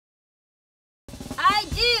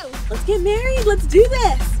Let's get married. Let's do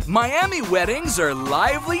this. Miami weddings are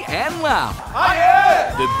lively and loud.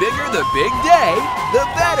 Aye. The bigger the big day, the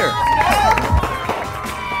better.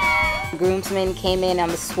 Groomsmen came in on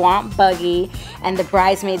the swamp buggy, and the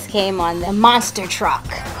bridesmaids came on the monster truck.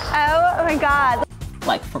 Oh my God.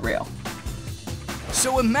 Like, for real.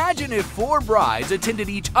 So imagine if 4 brides attended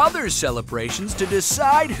each other's celebrations to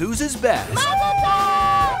decide whose is best.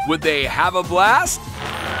 Would they have a blast?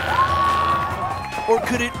 Or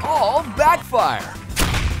could it all backfire?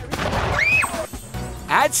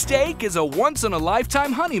 At stake is a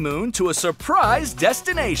once-in-a-lifetime honeymoon to a surprise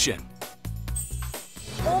destination.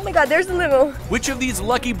 Oh my God, there's a limo. Which of these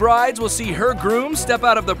lucky brides will see her groom step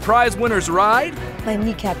out of the prize winner's ride? My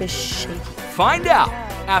kneecap is shaking. Find out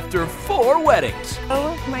after 4 weddings.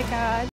 Oh my God.